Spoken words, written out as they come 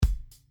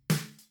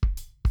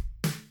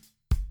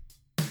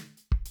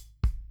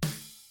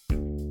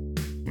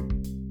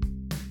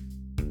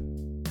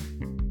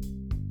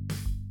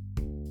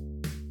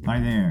Hi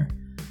there,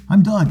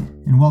 I'm Doug,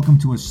 and welcome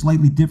to a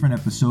slightly different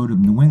episode of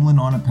New England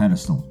on a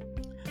Pedestal.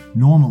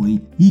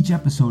 Normally, each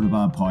episode of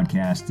our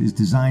podcast is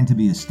designed to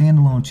be a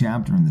standalone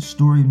chapter in the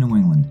story of New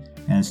England,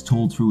 as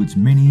told through its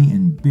many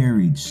and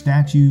varied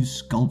statues,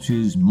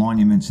 sculptures,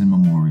 monuments, and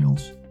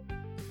memorials.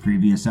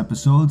 Previous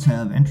episodes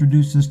have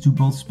introduced us to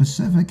both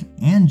specific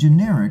and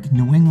generic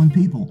New England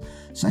people,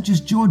 such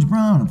as George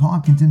Brown of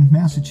Hopkinton,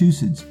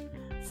 Massachusetts,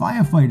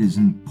 firefighters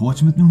in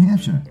Portsmouth, New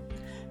Hampshire,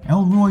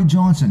 Elroy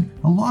Johnson,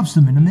 a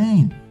lobsterman of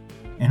Maine,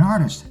 an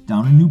artist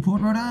down in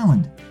Newport, Rhode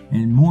Island,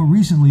 and more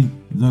recently,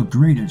 the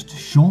greatest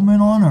showman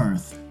on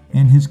earth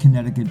and his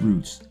Connecticut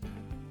roots.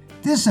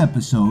 This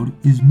episode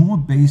is more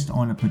based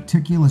on a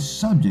particular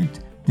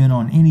subject than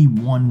on any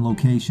one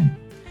location.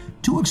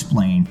 To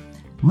explain,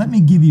 let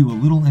me give you a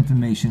little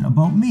information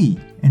about me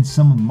and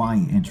some of my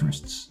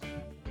interests.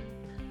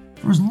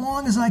 For as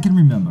long as I can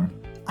remember,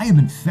 I have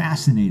been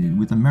fascinated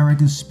with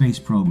America's space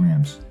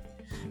programs.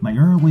 My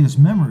earliest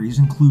memories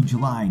include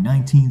July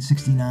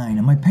 1969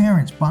 and my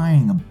parents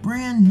buying a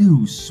brand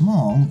new,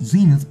 small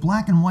Zenith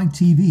black and white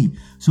TV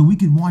so we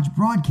could watch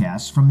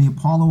broadcasts from the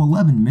Apollo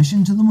 11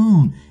 mission to the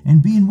moon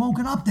and being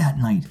woken up that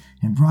night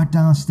and brought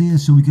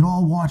downstairs so we could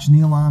all watch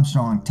Neil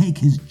Armstrong take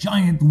his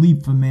giant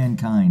leap for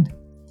mankind.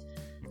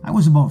 I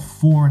was about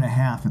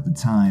 4.5 at the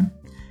time,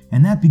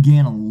 and that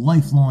began a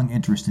lifelong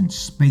interest in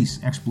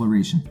space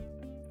exploration.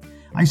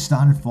 I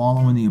started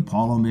following the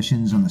Apollo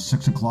missions on the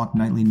 6 o'clock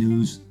nightly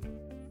news.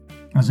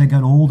 As I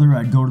got older,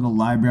 I'd go to the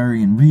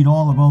library and read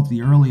all about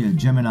the earlier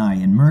Gemini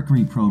and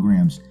Mercury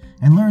programs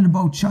and learned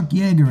about Chuck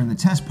Yeager and the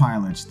test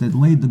pilots that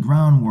laid the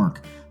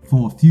groundwork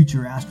for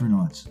future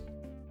astronauts.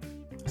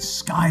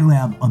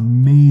 Skylab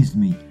amazed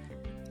me.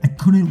 I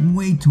couldn't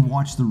wait to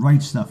watch The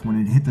Right Stuff when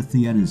it hit the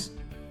theaters.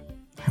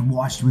 I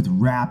watched with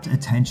rapt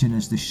attention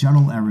as the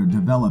shuttle era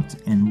developed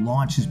and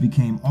launches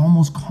became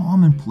almost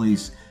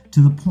commonplace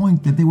to the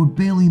point that they were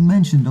barely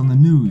mentioned on the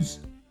news.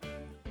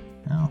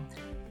 Now,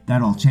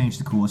 that all changed,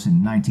 of course,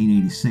 in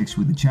 1986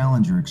 with the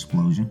Challenger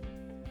explosion.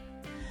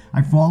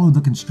 I followed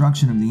the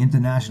construction of the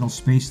International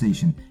Space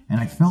Station, and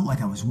I felt like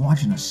I was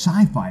watching a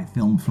sci-fi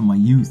film from my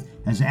youth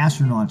as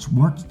astronauts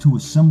worked to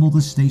assemble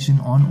the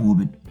station on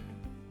orbit.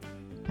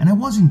 And I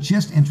wasn't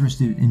just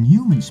interested in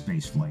human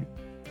spaceflight.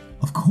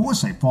 Of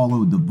course, I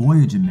followed the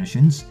Voyager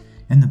missions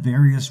and the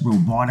various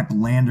robotic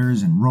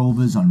landers and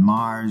rovers on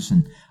Mars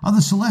and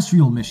other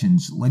celestial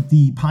missions like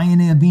the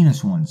Pioneer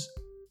Venus ones.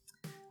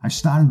 I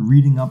started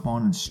reading up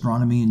on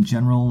astronomy in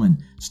general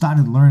and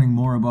started learning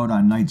more about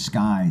our night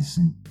skies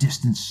and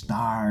distant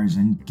stars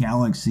and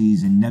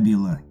galaxies and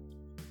nebulae.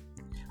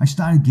 I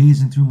started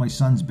gazing through my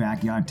son's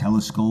backyard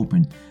telescope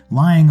and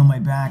lying on my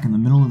back in the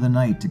middle of the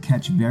night to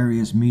catch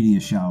various meteor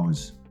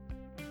showers.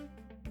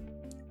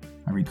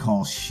 I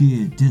recall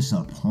sheer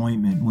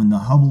disappointment when the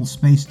Hubble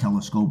Space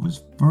Telescope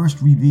was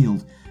first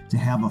revealed to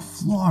have a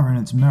flaw in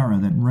its mirror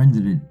that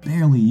rendered it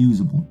barely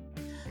usable.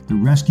 The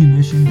rescue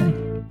mission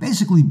that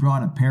basically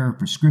brought a pair of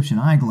prescription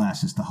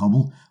eyeglasses to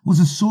Hubble was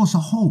a source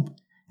of hope,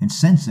 and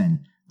since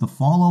then, the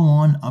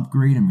follow-on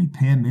upgrade and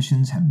repair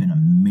missions have been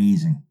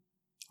amazing.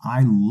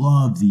 I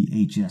love the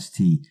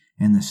HST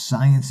and the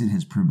science it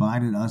has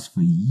provided us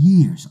for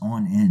years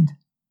on end.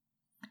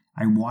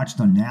 I watched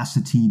on NASA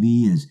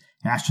TV as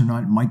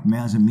astronaut Mike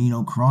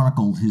Massimino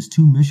chronicled his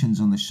 2 missions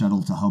on the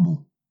shuttle to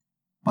Hubble.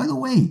 By the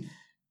way,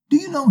 do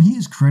you know he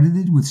is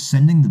credited with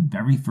sending the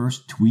very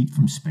first tweet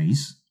from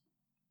space?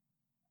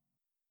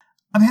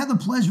 I've had the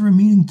pleasure of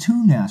meeting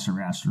 2 NASA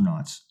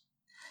astronauts.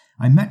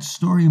 I met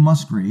Story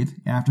Musgrave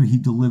after he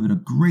delivered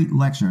a great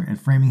lecture at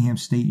Framingham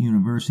State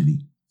University,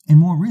 and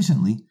more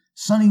recently,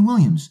 Sunny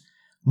Williams,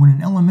 when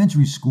an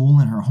elementary school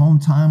in her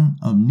hometown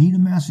of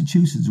Needham,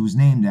 Massachusetts was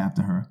named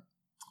after her.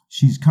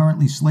 She's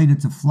currently slated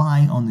to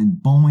fly on the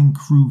Boeing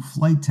Crew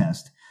Flight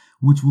Test,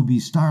 which will be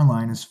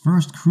Starliner's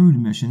first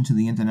crewed mission to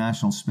the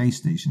International Space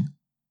Station.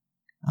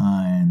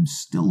 I'm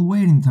still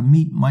waiting to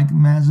meet Mike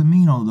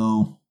Massimino,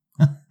 though.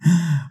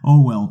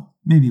 Oh well,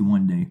 maybe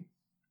one day.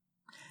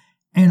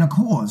 And of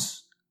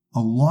course, a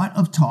lot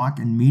of talk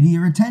and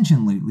media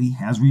attention lately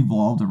has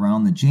revolved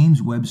around the James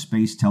Webb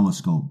Space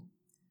Telescope.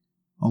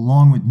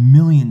 Along with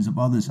millions of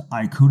others,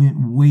 I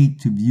couldn't wait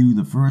to view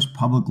the first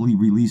publicly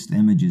released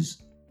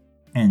images.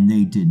 And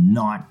they did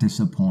not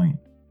disappoint.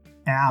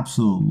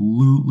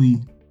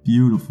 Absolutely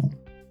beautiful.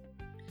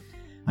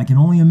 I can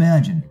only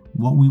imagine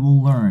what we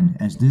will learn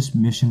as this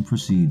mission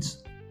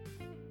proceeds.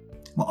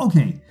 Well,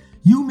 okay,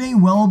 you may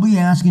well be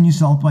asking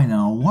yourself by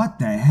now, what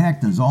the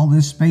heck does all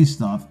this space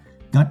stuff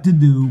got to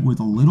do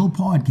with a little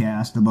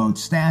podcast about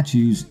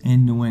statues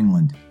in New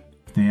England?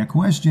 Fair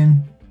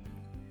question.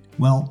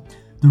 Well,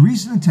 the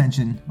recent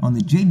attention on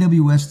the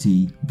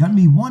JWST got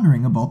me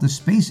wondering about the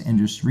space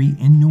industry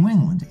in New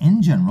England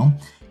in general,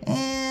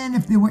 and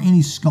if there were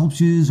any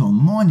sculptures or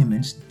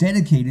monuments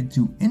dedicated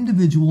to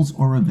individuals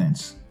or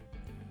events.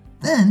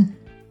 Then,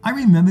 I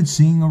remembered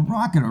seeing a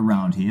rocket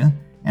around here,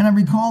 and I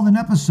recalled an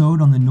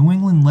episode on the New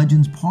England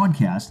Legends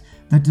podcast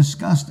that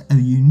discussed a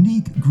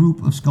unique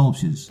group of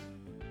sculptures.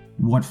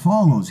 What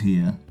follows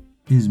here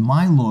is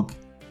my look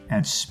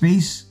at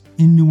space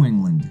in New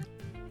England.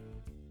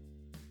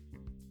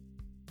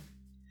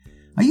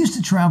 I used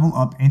to travel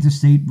up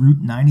Interstate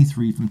Route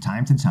 93 from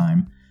time to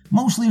time,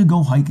 mostly to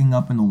go hiking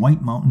up in the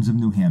White Mountains of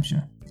New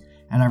Hampshire.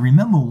 And I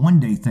remember one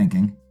day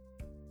thinking,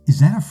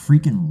 is that a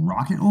freaking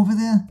rocket over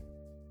there?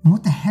 And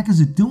what the heck is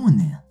it doing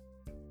there?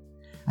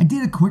 I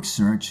did a quick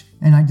search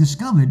and I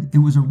discovered it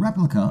was a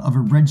replica of a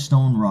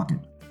Redstone rocket.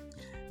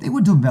 They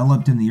were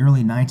developed in the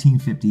early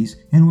 1950s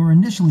and were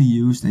initially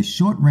used as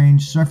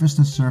short-range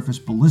surface-to-surface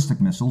ballistic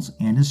missiles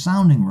and as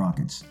sounding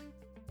rockets.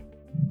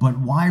 But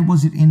why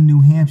was it in New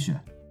Hampshire?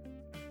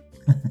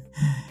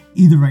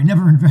 Either I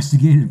never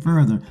investigated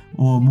further,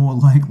 or more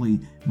likely,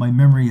 my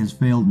memory has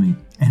failed me,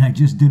 and I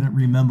just didn't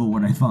remember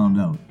what I found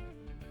out.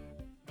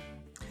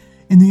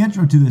 In the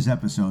intro to this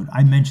episode,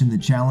 I mentioned the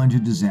Challenger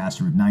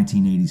disaster of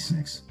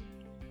 1986.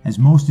 As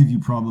most of you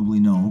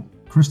probably know,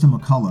 Christa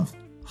McAuliffe,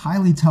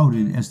 highly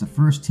touted as the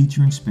first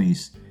teacher in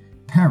space,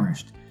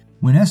 perished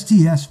when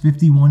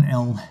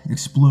STS-51L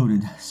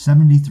exploded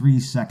 73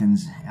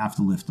 seconds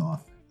after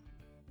liftoff.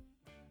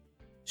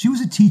 She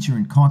was a teacher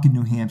in Concord,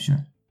 New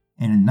Hampshire,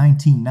 and in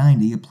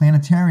 1990 a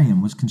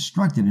planetarium was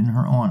constructed in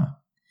her honor.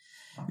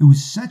 It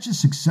was such a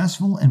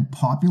successful and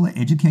popular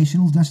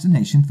educational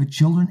destination for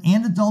children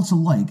and adults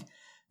alike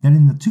that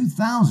in the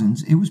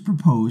 2000s it was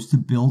proposed to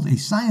build a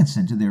science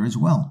center there as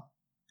well.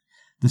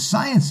 The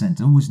Science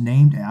Center was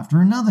named after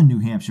another New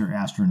Hampshire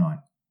astronaut,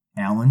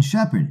 Alan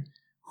Shepard,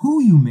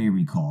 who you may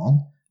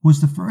recall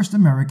was the first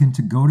American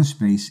to go to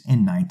space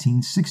in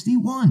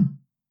 1961.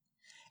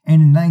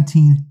 And in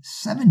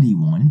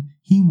 1971,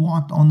 he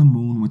walked on the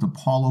moon with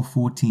Apollo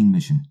 14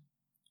 mission,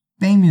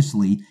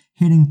 famously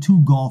hitting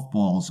 2 golf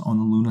balls on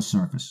the lunar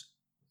surface.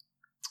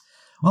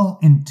 Well,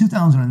 in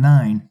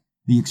 2009,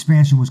 the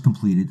expansion was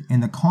completed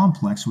and the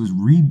complex was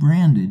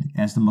rebranded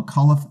as the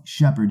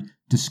McAuliffe-Shepard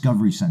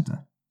Discovery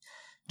Center.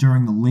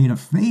 During the later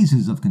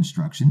phases of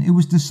construction, it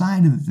was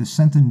decided that the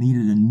center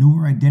needed a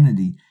newer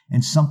identity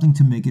and something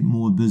to make it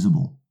more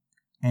visible.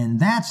 And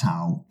that's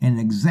how an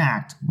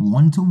exact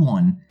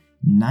 1-to-1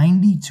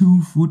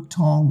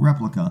 92-foot-tall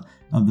replica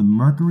of the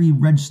Mercury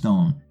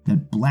Redstone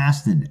that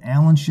blasted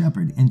Alan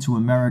Shepard into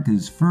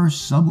America's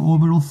first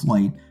suborbital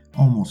flight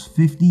almost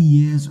 50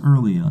 years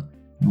earlier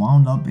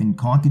wound up in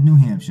Concord, New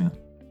Hampshire,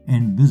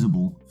 and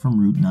visible from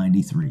Route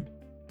 93.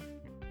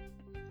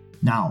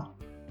 Now,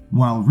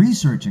 while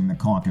researching the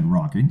Concord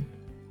rocket,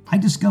 I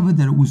discovered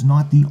that it was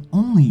not the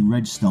only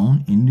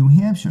Redstone in New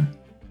Hampshire,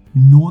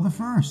 nor the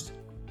first.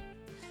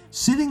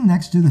 Sitting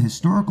next to the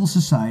Historical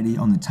Society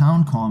on the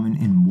town common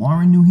in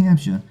Warren, New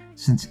Hampshire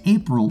since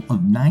April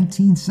of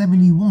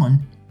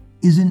 1971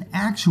 is an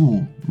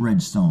actual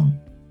Redstone,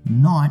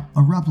 not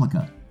a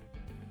replica.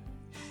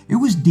 It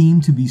was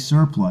deemed to be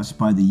surplus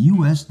by the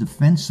U.S.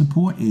 Defense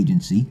Support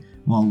Agency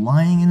while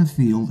lying in a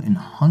field in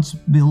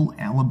Huntsville,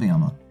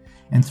 Alabama,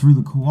 and through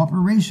the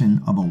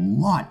cooperation of a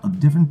lot of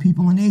different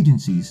people and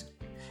agencies,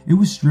 it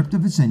was stripped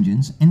of its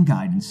engines and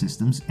guidance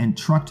systems and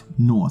trucked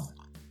north.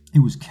 It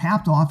was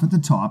capped off at the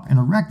top and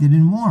erected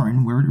in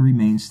Warren, where it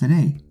remains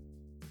today.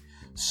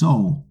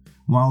 So,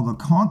 while the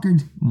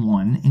Concord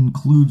one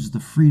includes the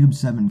Freedom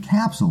 7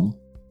 capsule,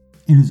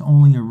 it is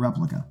only a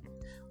replica,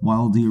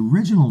 while the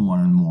original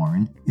one in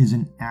Warren is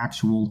an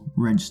actual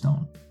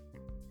Redstone.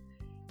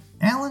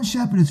 Alan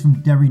Shepard is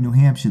from Derry, New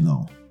Hampshire,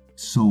 though,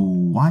 so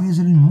why is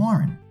it in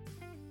Warren?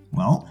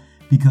 Well,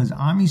 because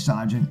Army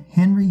Sergeant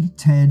Henry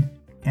Ted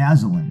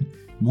Azzelin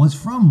was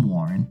from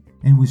Warren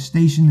and was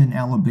stationed in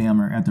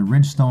Alabama at the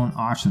Redstone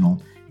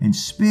Arsenal and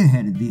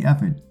spearheaded the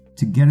effort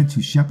to get it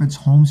to Shepard's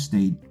home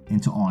state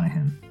and to honor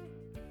him.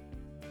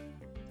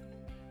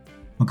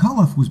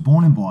 McAuliffe was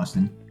born in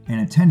Boston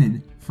and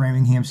attended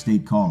Framingham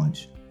State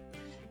College.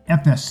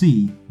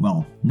 FSC,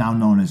 well, now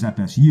known as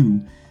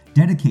FSU,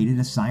 dedicated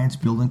a science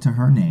building to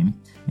her name,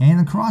 and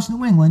across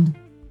New England,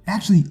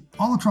 actually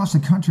all across the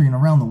country and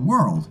around the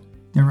world,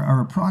 there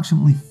are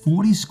approximately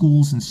 40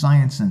 schools and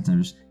science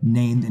centers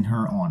named in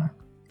her honor.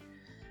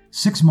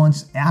 6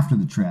 months after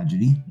the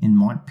tragedy in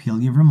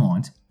Montpelier,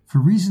 Vermont, for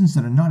reasons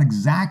that are not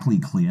exactly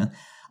clear,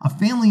 a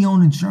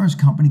family-owned insurance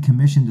company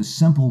commissioned a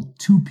simple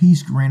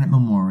 2-piece granite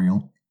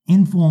memorial,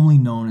 informally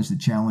known as the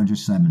Challenger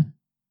 7.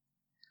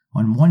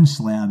 On one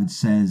slab it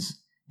says,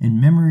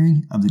 "In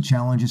memory of the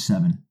Challenger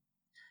 7,"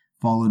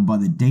 followed by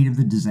the date of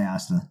the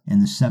disaster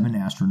and the 7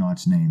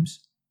 astronauts' names.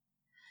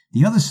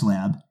 The other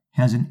slab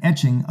has an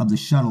etching of the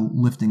shuttle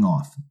lifting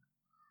off.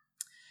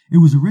 It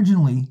was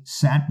originally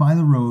sat by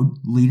the road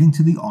leading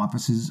to the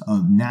offices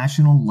of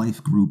National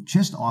Life Group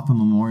just off of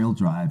Memorial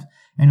Drive,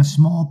 and a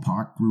small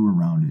park grew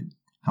around it.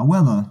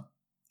 However,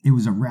 it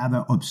was a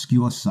rather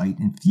obscure site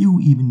and few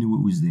even knew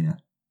it was there.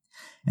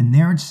 And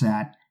there it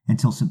sat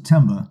until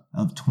September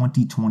of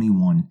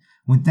 2021,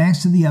 when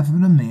thanks to the effort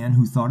of a man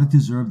who thought it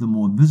deserved a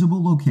more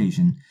visible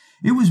location,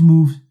 it was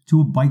moved to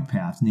a bike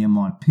path near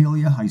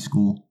Montpelier High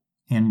School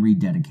and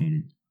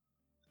rededicated.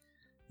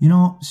 You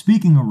know,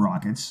 speaking of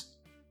rockets,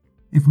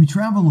 if we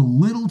travel a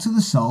little to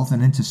the south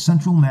and into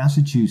central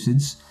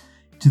Massachusetts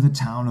to the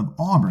town of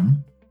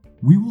Auburn,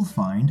 we will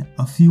find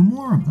a few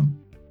more of them.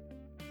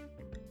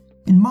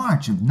 In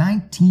March of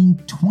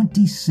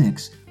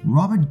 1926,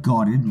 Robert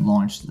Goddard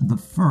launched the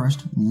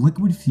first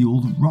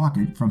liquid-fueled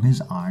rocket from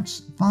his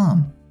aunt's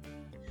farm.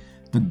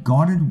 The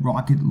Goddard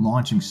Rocket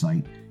Launching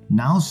Site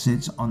now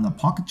sits on the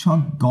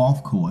Pawcatuck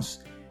Golf Course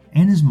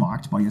and is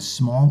marked by a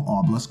small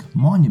obelisk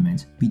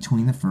monument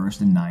between the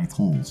first and ninth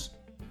holes.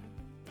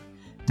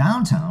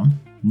 Downtown,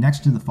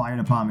 next to the fire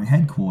department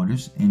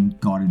headquarters in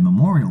Goddard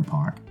Memorial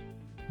Park,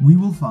 we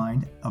will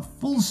find a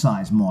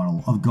full-size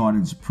model of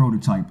Goddard's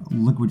prototype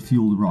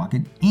liquid-fueled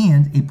rocket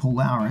and a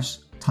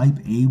Polaris Type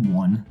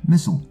A-1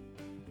 missile.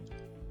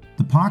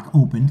 The park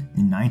opened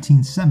in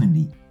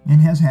 1970 and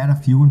has had a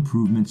few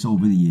improvements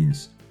over the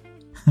years.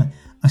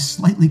 A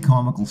slightly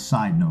comical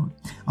side note,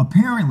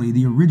 apparently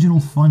the original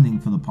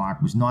funding for the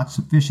park was not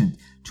sufficient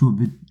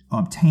to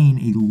obtain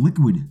a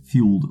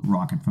liquid-fueled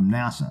rocket from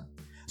NASA,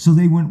 so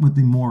they went with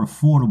the more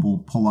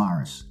affordable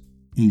Polaris,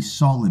 a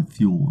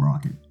solid-fuel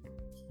rocket.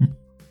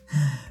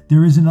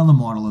 There is another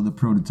model of the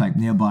prototype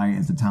nearby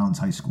at the town's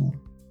high school.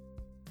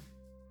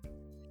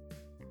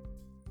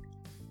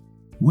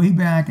 Way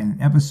back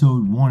in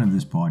episode 1 of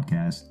this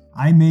podcast,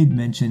 I made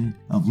mention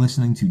of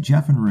listening to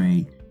Jeff and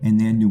Ray and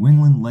their New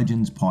England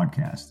Legends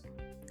podcast.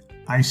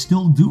 I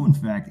still do, in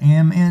fact,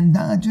 and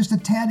just a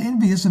tad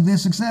envious of their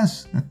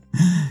success.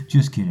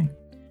 Just kidding.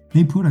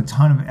 They put a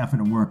ton of effort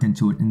and work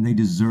into it, and they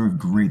deserve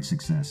great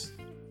success.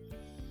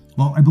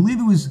 Well, I believe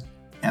it was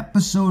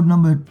episode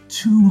number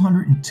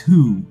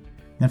 202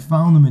 that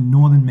found them in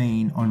northern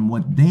Maine on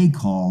what they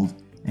called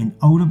an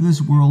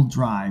out-of-this-world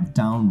drive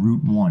down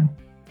Route 1.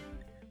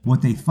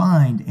 What they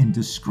find and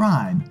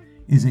describe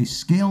is a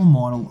scale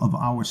model of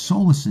our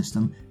solar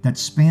system that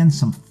spans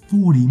some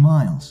 40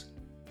 miles.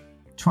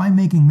 Try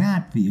making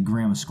that for your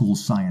grammar school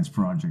science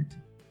project.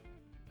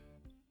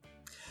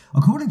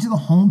 According to the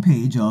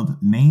homepage of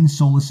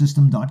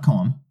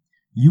mainsolarsystem.com,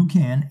 you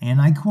can, and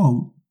I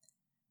quote,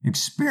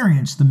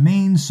 experience the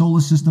Maine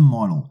solar system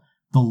model,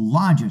 the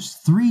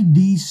largest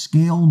 3D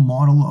scale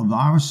model of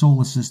our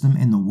solar system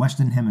in the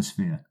Western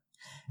Hemisphere.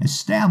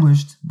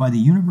 Established by the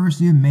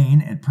University of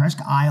Maine at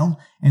Presque Isle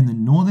and the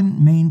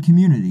Northern Maine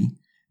community,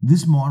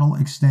 this model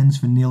extends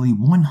for nearly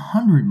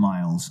 100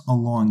 miles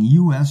along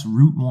U.S.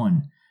 Route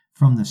 1,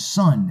 from the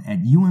Sun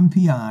at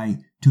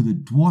UMPI to the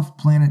dwarf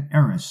planet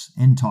Eris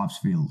in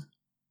Topsfield.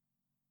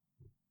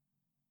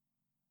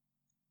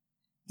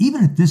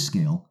 Even at this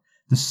scale,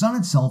 the Sun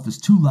itself is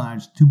too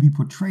large to be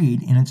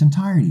portrayed in its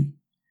entirety.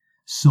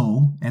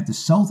 So, at the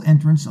south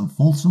entrance of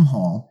Folsom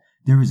Hall,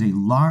 there is a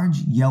large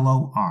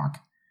yellow arc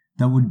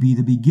that would be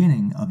the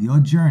beginning of your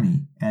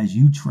journey as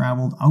you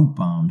traveled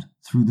outbound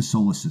through the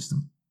solar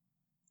system.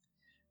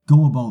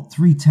 Go about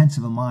 0.3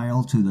 of a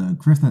mile to the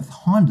Griffith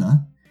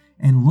Honda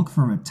and look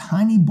for a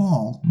tiny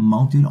ball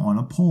mounted on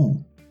a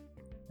pole.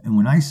 And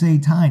when I say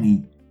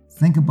tiny,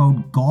 think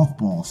about golf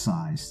ball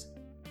sized.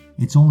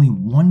 It's only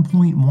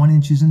 1.1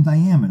 inches in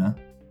diameter,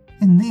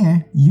 and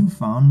there you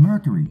found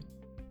Mercury.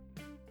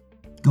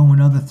 Go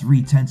another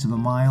 0.3 of a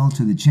mile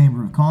to the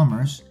Chamber of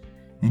Commerce,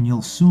 and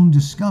you'll soon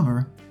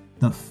discover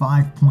the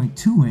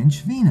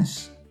 5.2-inch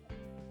Venus.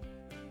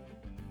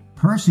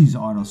 Percy's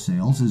Auto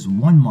Sales is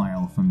 1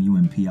 mile from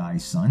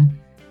UMPI's Sun,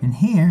 and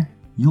here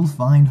you'll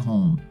find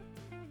home.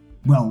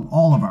 Well,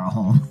 all of our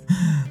home,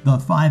 the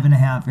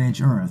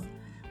 5.5-inch Earth,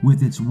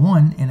 with its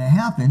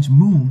 1.5-inch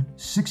moon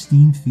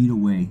 16 feet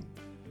away.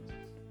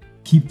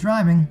 Keep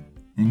driving,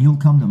 and you'll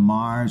come to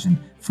Mars, and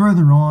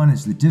further on,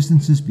 as the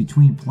distances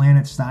between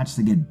planets starts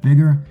to get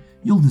bigger,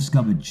 you'll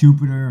discover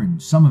Jupiter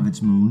and some of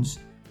its moons,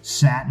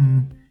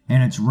 Saturn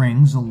and its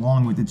rings,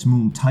 along with its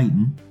moon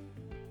Titan.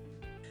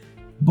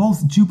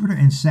 Both Jupiter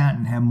and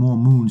Saturn have more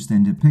moons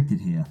than depicted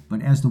here,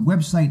 but as the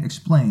website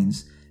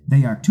explains,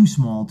 they are too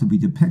small to be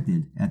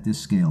depicted at this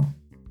scale.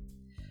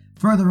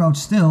 Further out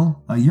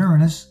still are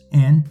Uranus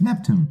and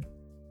Neptune.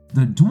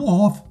 The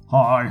dwarf,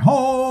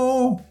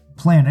 hi-ho,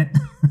 planet,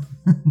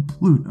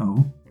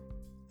 Pluto,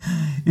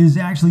 is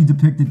actually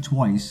depicted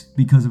twice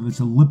because of its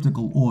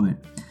elliptical orbit.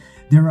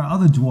 There are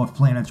other dwarf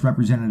planets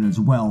represented as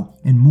well,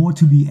 and more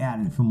to be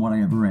added from what I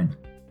have read.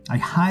 I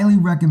highly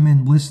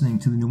recommend listening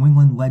to the New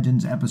England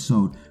Legends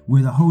episode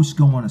where the hosts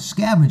go on a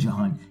scavenger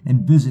hunt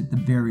and visit the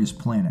various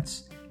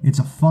planets. It's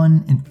a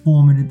fun,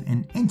 informative,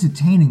 and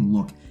entertaining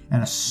look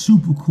at a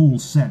super cool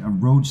set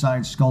of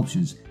roadside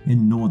sculptures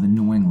in northern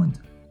New England.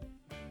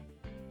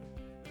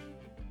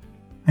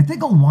 I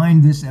think I'll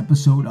wind this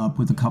episode up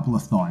with a couple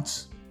of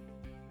thoughts.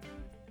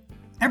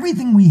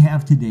 Everything we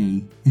have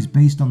today is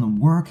based on the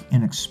work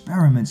and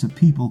experiments of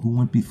people who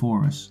went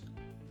before us.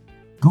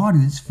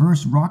 Goddard's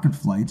first rocket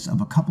flights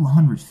of a couple of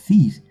 100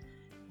 feet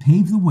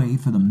paved the way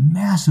for the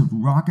massive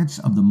rockets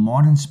of the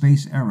modern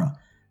space era,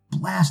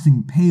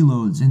 blasting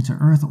payloads into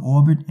Earth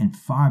orbit and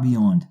far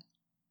beyond.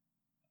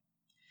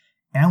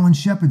 Alan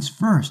Shepard's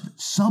first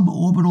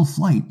suborbital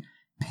flight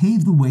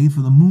paved the way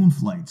for the moon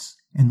flights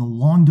and the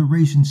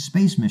long-duration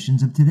space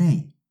missions of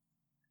today.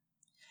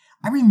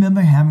 I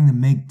remember having to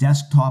make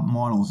desktop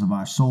models of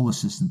our solar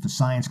system for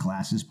science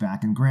classes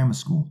back in grammar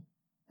school.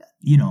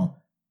 You know,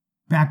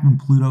 back when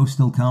Pluto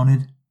still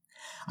counted.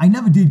 I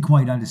never did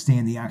quite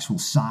understand the actual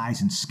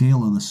size and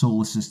scale of the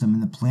solar system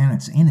and the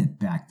planets in it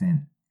back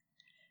then.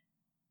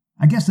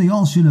 I guess they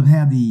all should have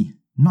had the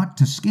not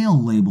to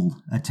scale label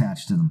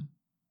attached to them.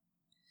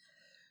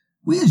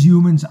 We as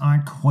humans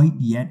aren't quite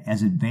yet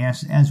as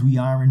advanced as we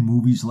are in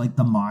movies like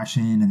The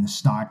Martian and the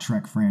Star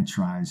Trek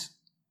franchise,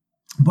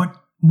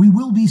 but we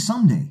will be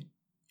someday.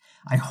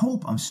 I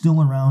hope I'm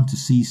still around to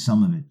see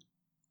some of it.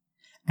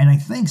 And I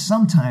think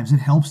sometimes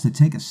it helps to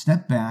take a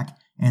step back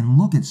and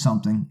look at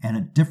something at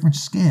a different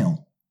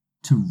scale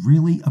to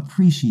really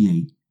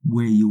appreciate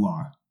where you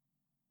are.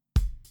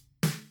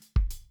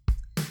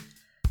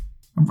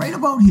 Right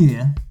about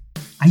here,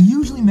 I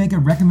usually make a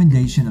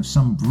recommendation of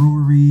some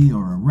brewery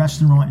or a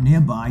restaurant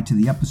nearby to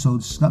the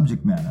episode's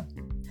subject matter.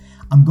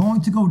 I'm going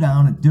to go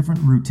down a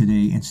different route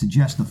today and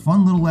suggest a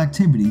fun little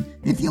activity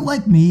if you're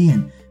like me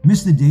and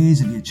miss the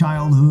days of your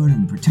childhood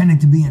and pretending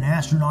to be an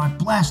astronaut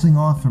blasting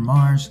off for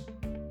Mars.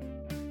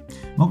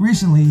 Well,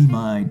 recently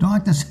my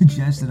doctor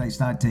suggested I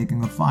start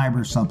taking a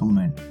fiber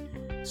supplement.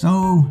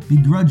 So,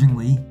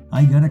 begrudgingly,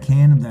 I got a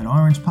can of that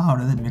orange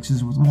powder that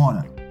mixes with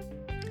water.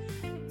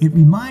 It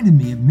reminded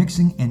me of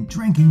mixing and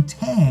drinking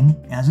Tang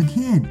as a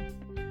kid.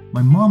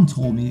 My mom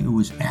told me it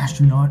was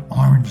astronaut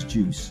orange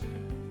juice.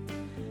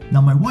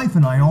 Now, my wife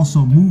and I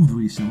also moved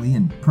recently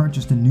and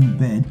purchased a new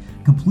bed,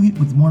 complete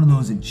with one of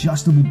those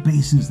adjustable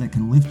bases that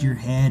can lift your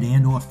head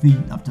and or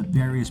feet up to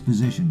various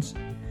positions.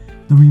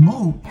 The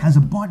remote has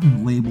a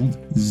button labeled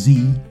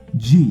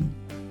ZG.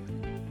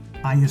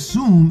 I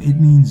assume it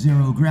means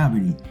zero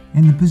gravity,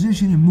 and the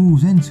position it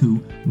moves into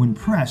when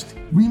pressed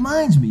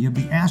reminds me of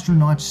the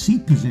astronaut's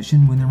seat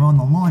position when they're on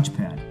the launch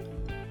pad.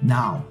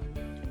 Now,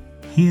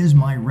 here's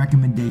my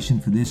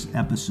recommendation for this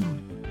episode.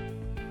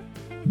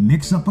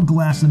 Mix up a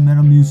glass of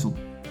Metamucil,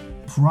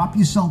 prop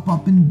yourself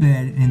up in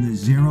bed in the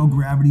zero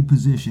gravity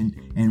position,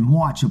 and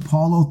watch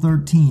Apollo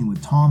 13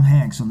 with Tom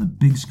Hanks on the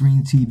big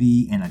screen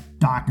TV in a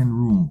darkened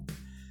room.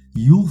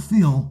 You'll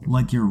feel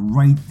like you're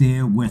right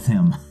there with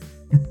him.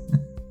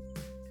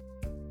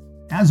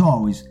 As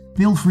always,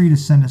 feel free to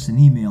send us an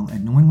email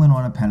at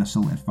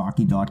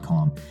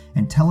newenglandonapedestal@farkey.com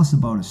and tell us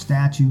about a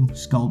statue,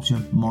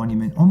 sculpture,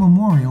 monument, or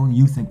memorial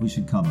you think we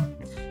should cover.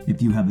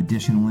 If you have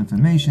additional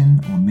information,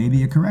 or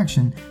maybe a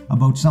correction,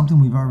 about something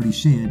we've already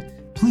shared,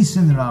 please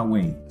send it our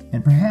way,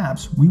 and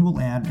perhaps we will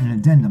add an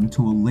addendum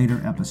to a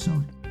later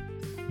episode.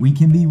 We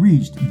can be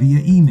reached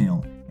via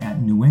email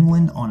at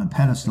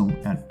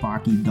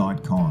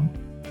newenglandonapedestal@farkey.com.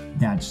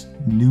 That's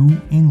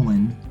New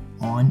England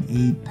on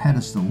a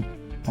Pedestal,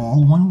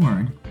 all one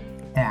word,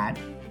 at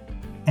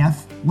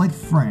F like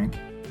Frank,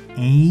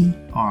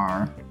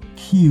 ARQIE.com.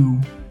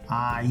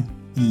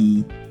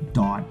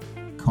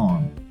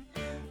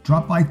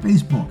 Drop by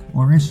Facebook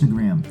or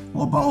Instagram,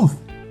 or both,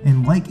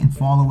 and like and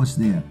follow us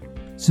there.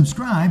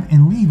 Subscribe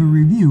and leave a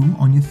review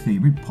on your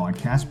favorite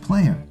podcast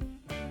player.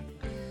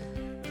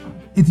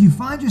 If you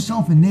find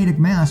yourself in Natick,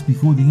 Mass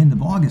before the end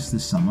of August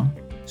this summer,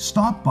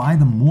 stop by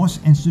the Morse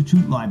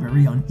Institute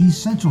Library on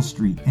East Central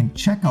Street and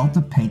check out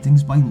the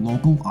paintings by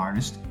local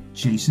artist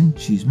Jason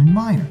Cheeseman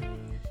Meyer.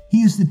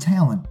 He is the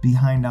talent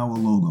behind our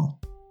logo.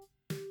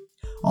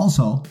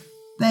 Also,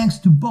 thanks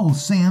to both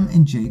Sam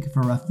and Jake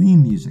for our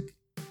theme music.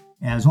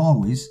 As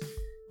always,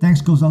 thanks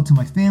goes out to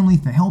my family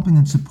for helping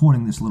and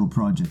supporting this little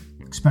project,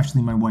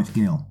 especially my wife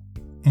Gail.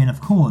 And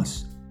of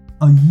course,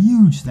 a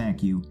huge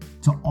thank you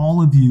to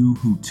all of you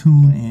who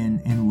tune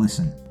in and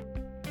listen.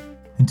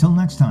 Until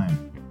next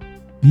time,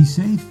 be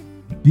safe,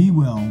 be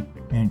well,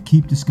 and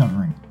keep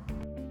discovering.